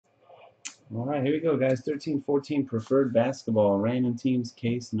All right, here we go, guys. 13-14 Preferred Basketball, Random Teams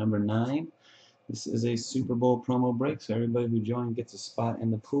case number 9. This is a Super Bowl promo break, so everybody who joined gets a spot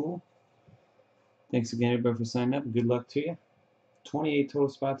in the pool. Thanks again, everybody, for signing up. Good luck to you. 28 total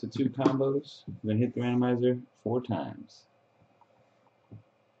spots with 2 combos. We're going to hit the randomizer 4 times.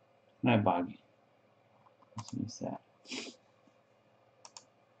 Not boggy. Let's miss that.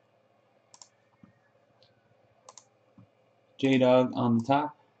 J-Dog on the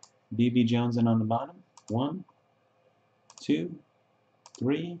top, BB Jones on the bottom. 1, 2,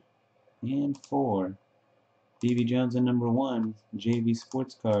 3, and 4. BB Jones in number 1, JV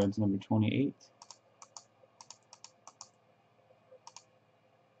Sports Cards number 28.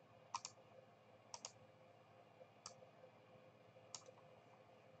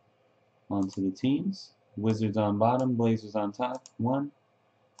 On to the teams. Wizards on bottom, Blazers on top. 1,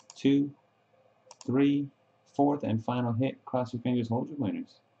 2, 3, 4th and final hit. Cross your fingers, hold your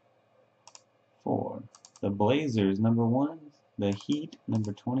winners. 4. The Blazers, number 1. The Heat,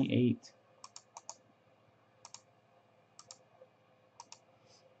 number 28.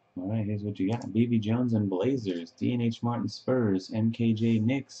 Alright, here's what you got. BB Jones and Blazers, DNH Martin Spurs, MKJ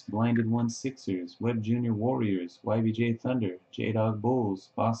Knicks, Blinded One Sixers, Webb Jr. Warriors, YBJ Thunder, J-Dog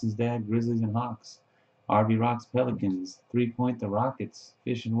Bulls, Boston's Dad Grizzlies and Hawks, RB Rocks Pelicans, 3 Point the Rockets,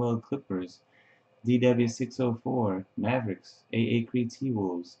 Fish and Weld Clippers, DW604 Mavericks, AA Creed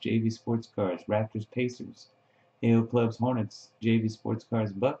T-Wolves, JV Sports Cards, Raptors Pacers, AO Clubs Hornets, JV Sports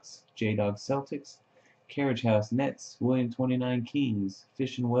Cards Bucks, J-Dog Celtics, Carriage House Nets, William 29 Kings,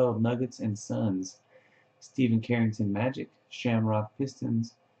 Fish and Weld Nuggets and Suns, Stephen Carrington Magic, Shamrock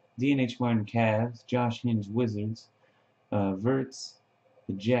Pistons, DNH Martin Cavs, Josh Hinge Wizards, Verts,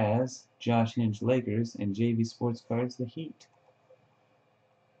 the Jazz, Josh Hinge Lakers, and JV Sports Cards the Heat.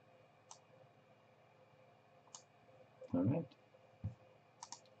 Alright.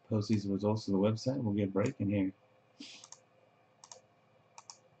 Post these results to the website. We'll get breaking here.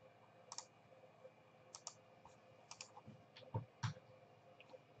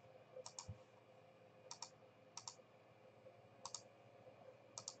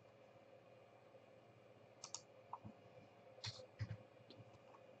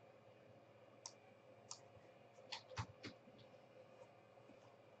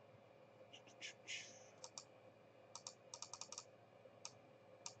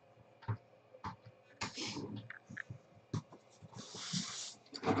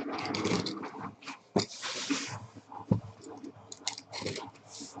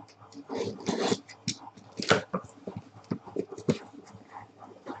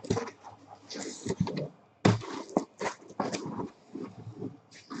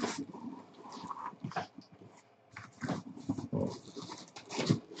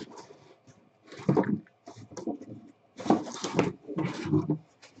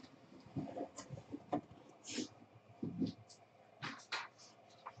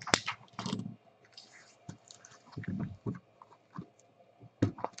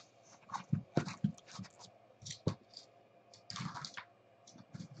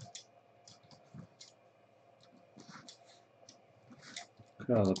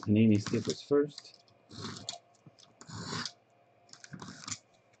 Call the Panini stickers first.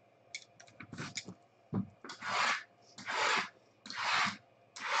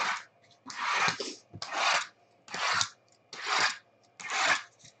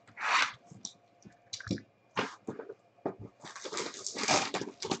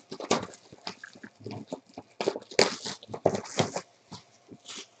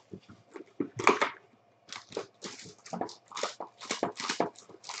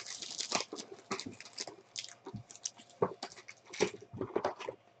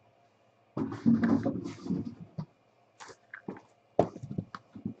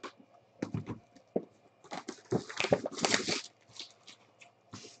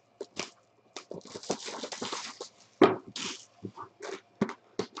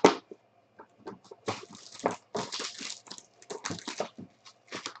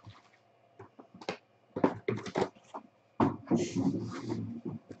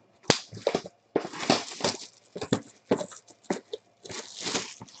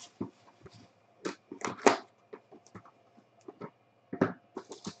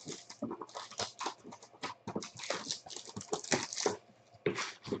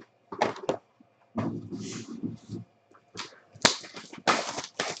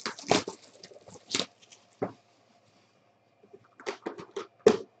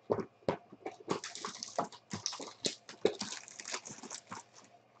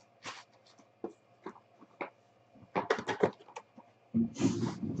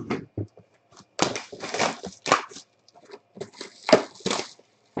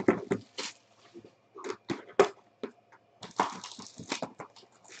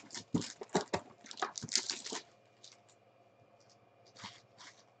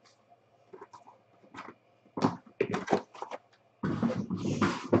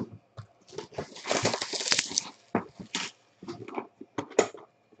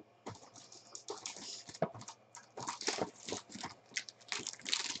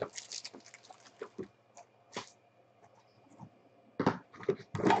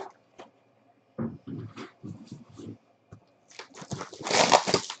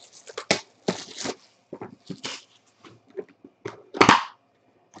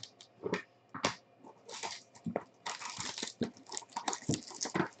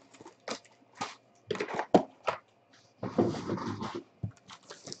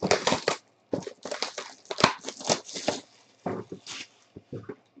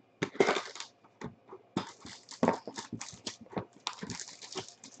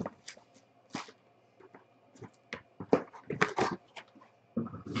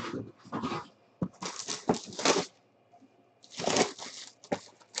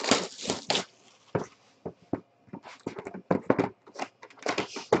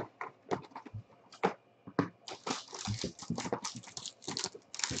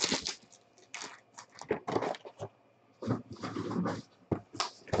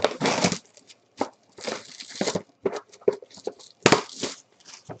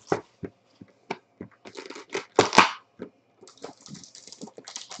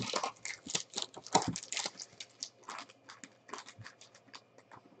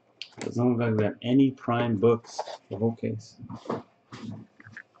 Doesn't look like we have any prime books. The whole case.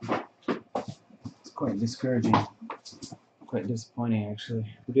 It's quite discouraging. Quite disappointing, actually.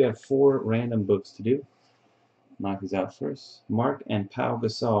 We do have 4 random books to do. Knock these out first. Mark and Pau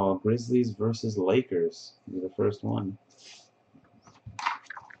Gasol, Grizzlies versus Lakers. This is the first one.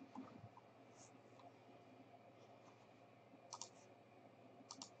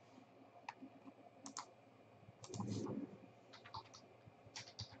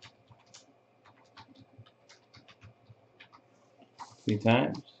 Three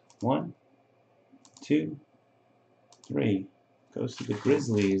times. 1, 2, 3. Goes to the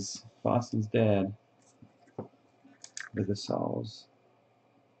Grizzlies. Boston's dad. The Gasols.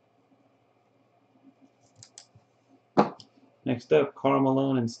 Next up, Karl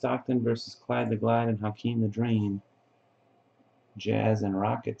Malone and Stockton versus Clyde the Glide and Hakeem the Dream. Jazz and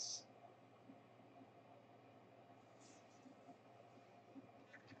Rockets.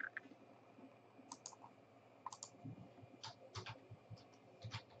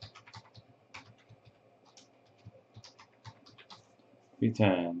 Three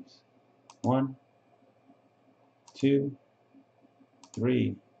times. 1, 2,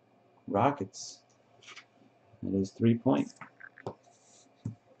 3. Rockets. That is 3 point.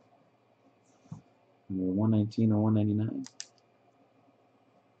 Number 119 or 199.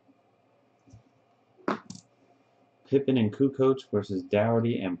 Pippen and Kukoc versus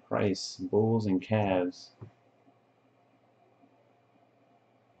Dougherty and Price. Bulls and Cavs.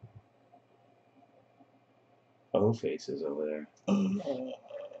 O faces over there.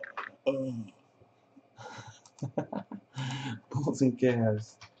 Bulls and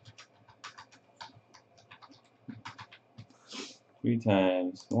Cavs. 3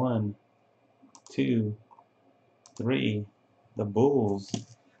 times. 1, 2, 3. The Bulls.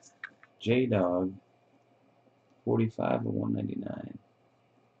 J-Dog. 45 or 199.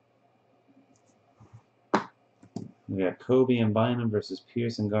 We got Kobe and Bynum versus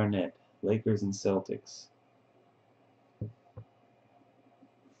Pierce and Garnett. Lakers and Celtics.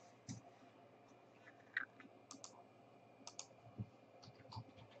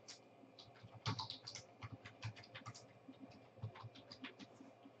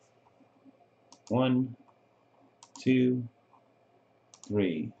 One, 2,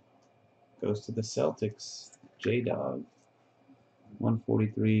 3. Goes to the Celtics. J-Dog.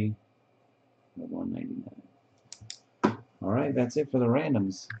 143 or 199. Alright, that's it for the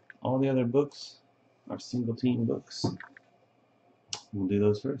randoms. All the other books are single team books. We'll do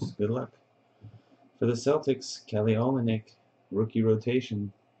those first. Good luck. For the Celtics, Kelly Olynyk, rookie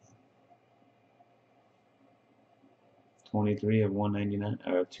rotation. 23 of 199,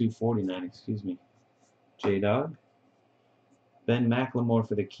 or 249, excuse me. J-Dog. Ben McLemore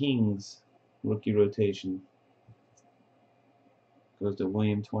for the Kings, rookie rotation. Goes to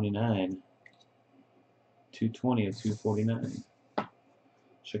William 29. 220 of 249.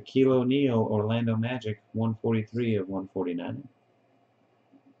 Shaquille O'Neal, Orlando Magic, 143 of 149.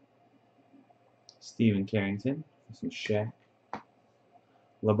 Stephen Carrington, some Shaq.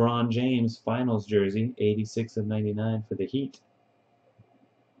 LeBron James, finals jersey, 86 of 99 for the Heat.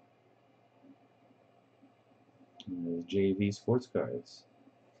 And there's JV sports cards.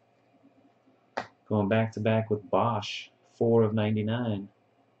 Going back to back with Bosch, 4 of 99.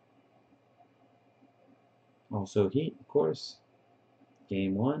 Also Heat, of course.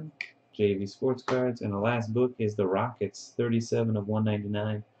 Game 1, JV sports cards. And the last book is the Rockets, 37 of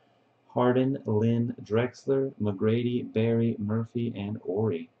 199. Harden, Lynn, Drexler, McGrady, Barry, Murphy, and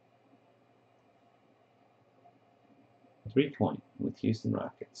Ori. 3 point with Houston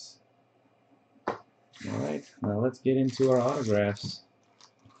Rockets. Alright, now let's get into our autographs.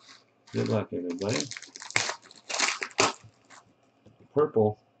 Good luck, everybody.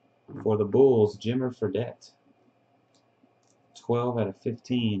 Purple for the Bulls, Jimmer Fredette. 12 out of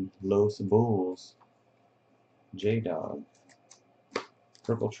 15, Los Bulls. J-Dog.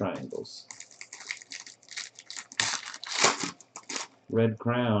 Purple triangles. Red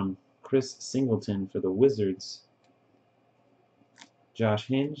Crown, Chris Singleton for the Wizards. Josh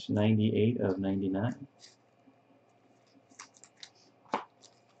Hinge, 98 of 99.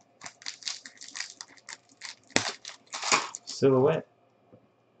 Silhouette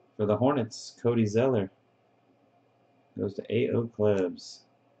for the Hornets, Cody Zeller. Goes to AO Clubs,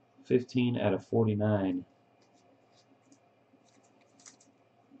 15 out of 49.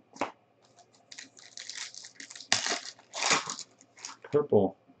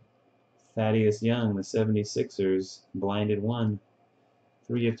 Purple, Thaddeus Young, the 76ers, blinded 1,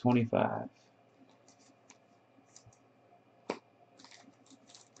 3 of 25.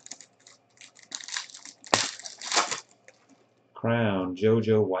 Crown,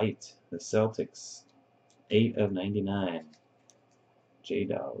 JoJo White, the Celtics, 8/99.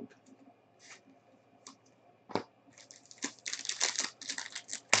 J-Dog.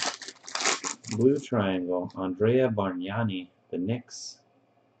 Blue Triangle, Andrea Bargnani, the Knicks,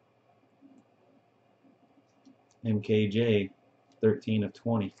 MKJ,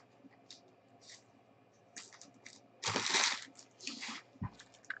 13/20.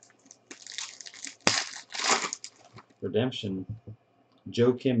 Redemption,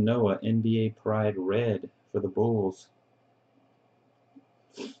 Joakim Noah, NBA Pride Red for the Bulls.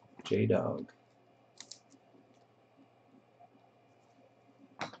 J-Dog.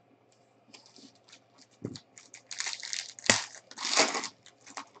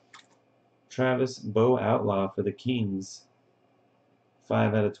 Travis Bo Outlaw for the Kings,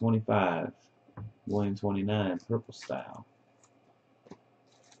 5/25. William 29, purple style.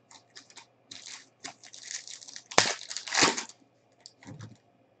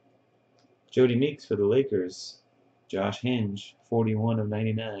 Jody Meeks for the Lakers, Josh Hinge,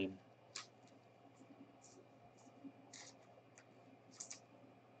 41/99.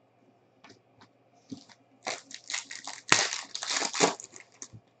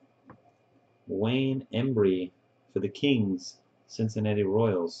 Wayne Embry for the Kings, Cincinnati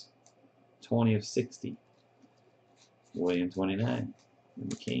Royals, 20/60. William 29. And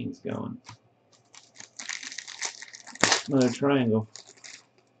the Kings going. Another triangle.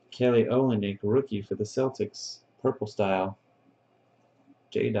 Kelly Olynyk, rookie for the Celtics, purple style.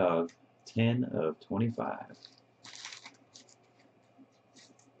 J-Dog, 10/25.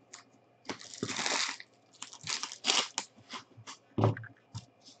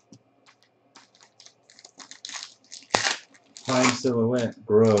 Prime Silhouette,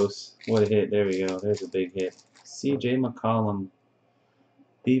 gross. What a hit. There we go. There's a big hit. CJ McCollum,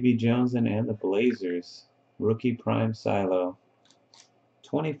 B.B. Johnson and the Blazers, rookie Prime Silo,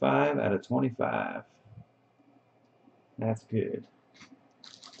 25/25. That's good.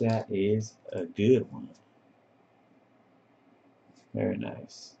 That is a good one. Very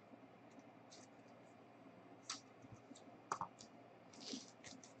nice.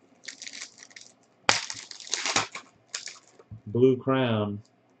 Blue Crown,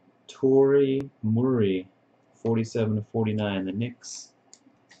 Torrey Murray, 47/49. The Knicks,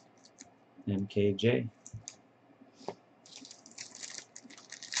 MKJ.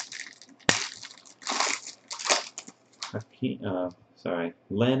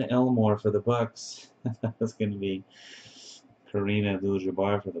 Len Elmore for the Bucks. That's going to be Kareem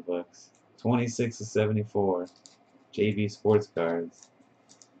Abdul-Jabbar for the Bucks. 26/74. JV Sports Cards.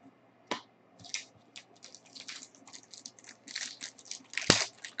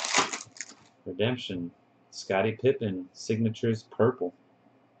 Redemption, Scottie Pippen, signatures purple.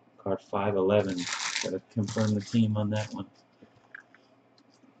 Card 5/11. Gotta confirm the team on that one.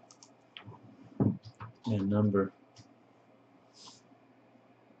 And number.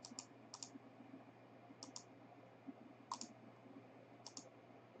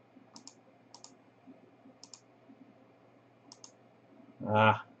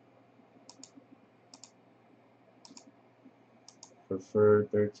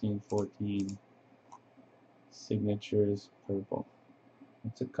 Preferred 13/14. Signatures purple.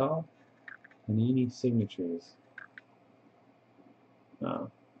 What's it called? Panini signatures. Oh.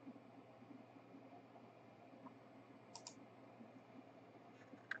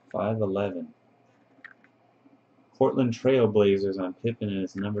 $5.11. Portland Trail Blazers on Pippen, and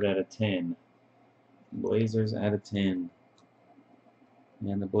it's numbered out of 10. Blazers out of 10.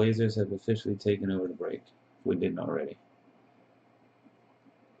 And the Blazers have officially taken over the break, if we didn't already.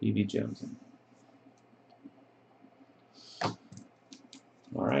 B.B. Johnson.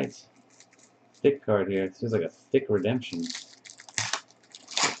 Alright. Thick card here. It feels like a thick redemption.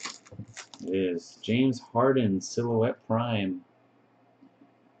 It is. James Harden, Silhouette Prime.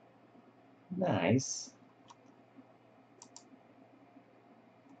 Nice.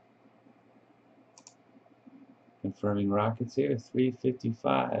 Confirming Rockets here,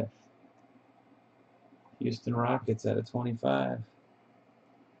 355. Houston Rockets out of 25.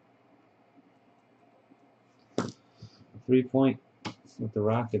 3-point with the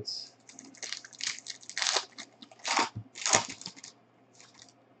Rockets.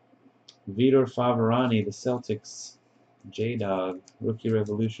 Vitor Faverani, the Celtics. J-Dog, Rookie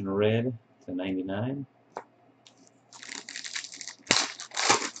Revolution Red /99.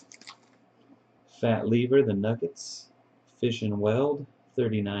 Fat Lever, the Nuggets. Fish and Weld,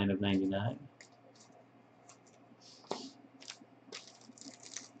 39/99.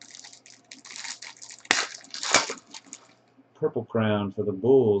 Purple Crown for the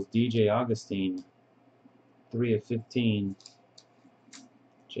Bulls, DJ Augustine, 3/15.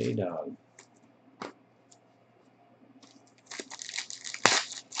 J-Dog.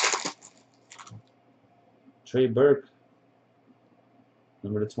 Trey Burke,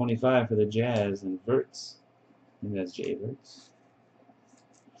 number to 25 for the Jazz, and Verts. I think that's Jay Verts.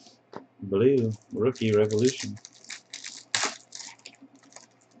 Blue, rookie revolution.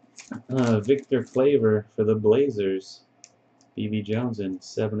 Victor Flavor for the Blazers. B.B. Jones in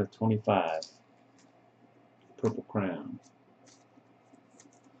 7 of 25. Purple Crown.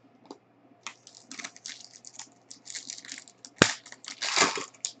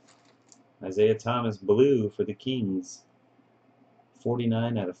 Isaiah Thomas blue for the Kings.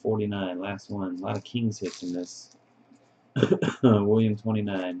 49 out of 49. Last one. A lot of Kings hits in this. William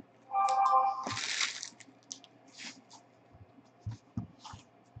 29.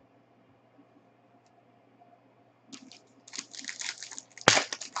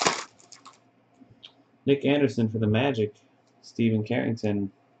 Nick Anderson for the Magic. Stephen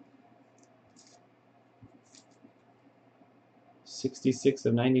Carrington. 66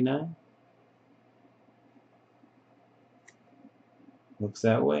 of 99. Looks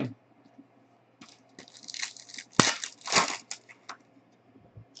that way.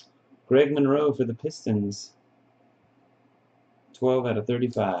 Greg Monroe for the Pistons. 12 out of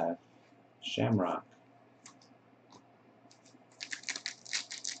 35. Shamrock.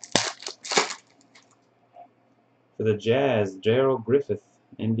 For the Jazz, Gerald Griffith,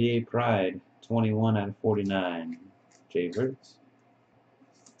 NBA Pride, 21 out of 49. Jay Verts.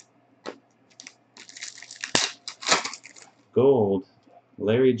 Gold,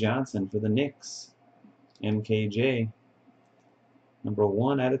 Larry Johnson for the Knicks, MKJ, number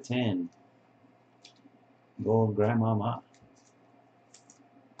 1 out of 10. Gold Grandmama.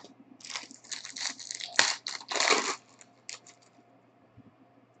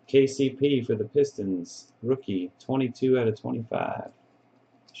 KCP for the Pistons, rookie, 22 out of 25.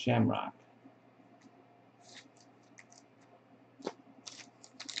 Shamrock.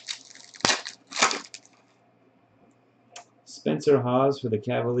 Spencer Hawes for the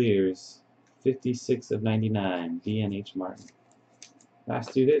Cavaliers, 56 of 99. DNH Martin.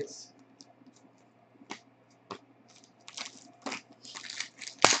 Last two hits.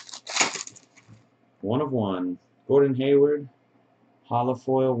 One of one. Gordon Hayward,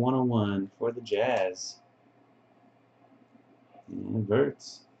 holofoil 101 for the Jazz. And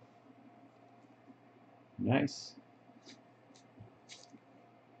Verts. Nice.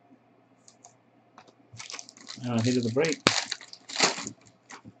 Hit of the break.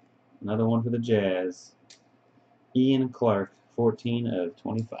 Another one for the Jazz. Ian Clark, 14 of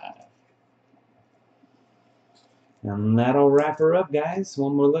 25. And that'll wrap her up, guys.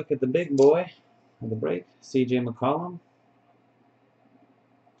 One more look at the big boy of the break. C.J. McCollum.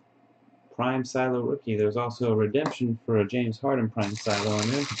 Prime Silo rookie. There's also a redemption for a James Harden Prime Silo on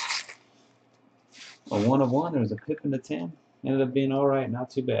there. A 1 of 1. There's a Pippen to 10. Ended up being alright.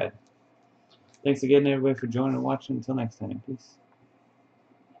 Not too bad. Thanks again, everybody, for joining and watching. Until next time. Peace.